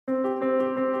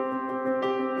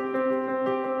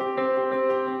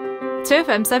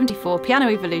2FM074 Piano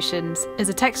Evolutions is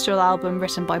a textural album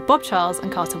written by Bob Charles and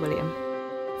Carter William.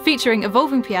 Featuring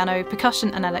evolving piano,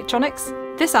 percussion and electronics,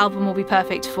 this album will be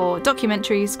perfect for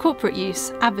documentaries, corporate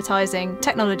use, advertising,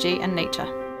 technology and nature.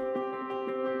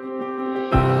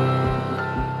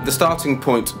 The starting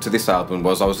point to this album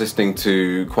was I was listening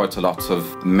to quite a lot of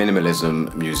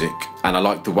minimalism music, and I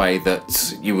liked the way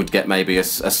that you would get maybe a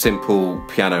simple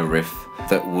piano riff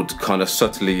that would kind of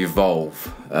subtly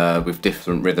evolve with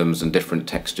different rhythms and different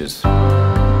textures.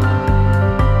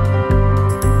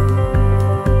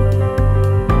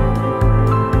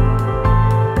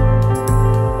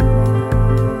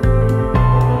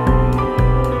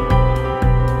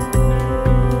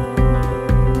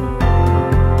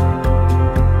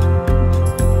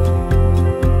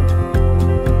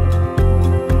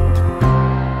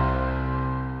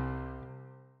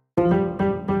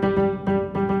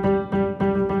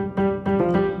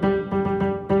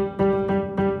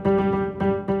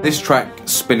 This track,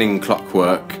 Spinning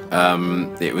Clockwork,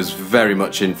 it was very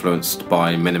much influenced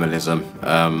by minimalism,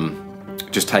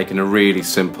 just taking a really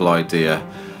simple idea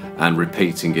and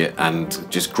repeating it and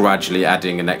just gradually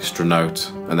adding an extra note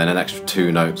and then an extra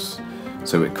 2 notes,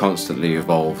 so it constantly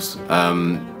evolves.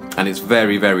 And it's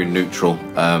very, very neutral.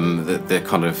 The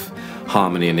kind of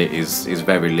harmony in it is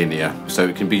very linear, so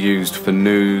it can be used for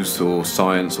news or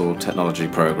science or technology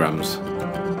programs.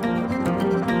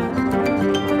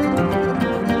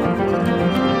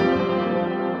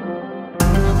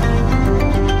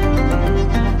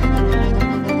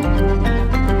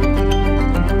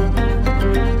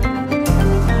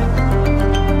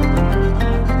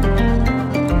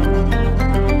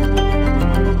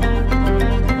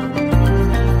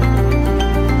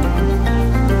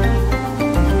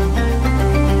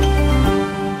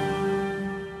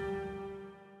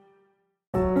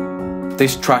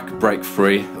 This track, Break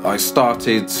Free, I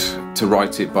started to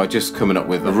write it by just coming up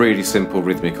with a really simple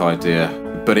rhythmic idea,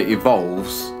 but it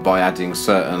evolves by adding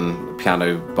certain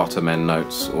piano bottom end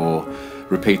notes or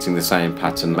repeating the same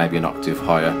pattern maybe an octave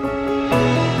higher.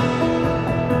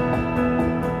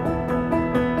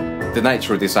 The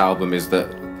nature of this album is that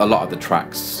a lot of the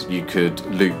tracks you could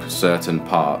loop certain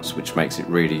parts, which makes it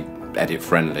really edit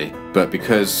friendly, but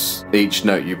because each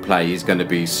note you play is going to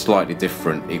be slightly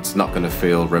different, it's not going to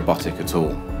feel robotic at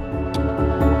all.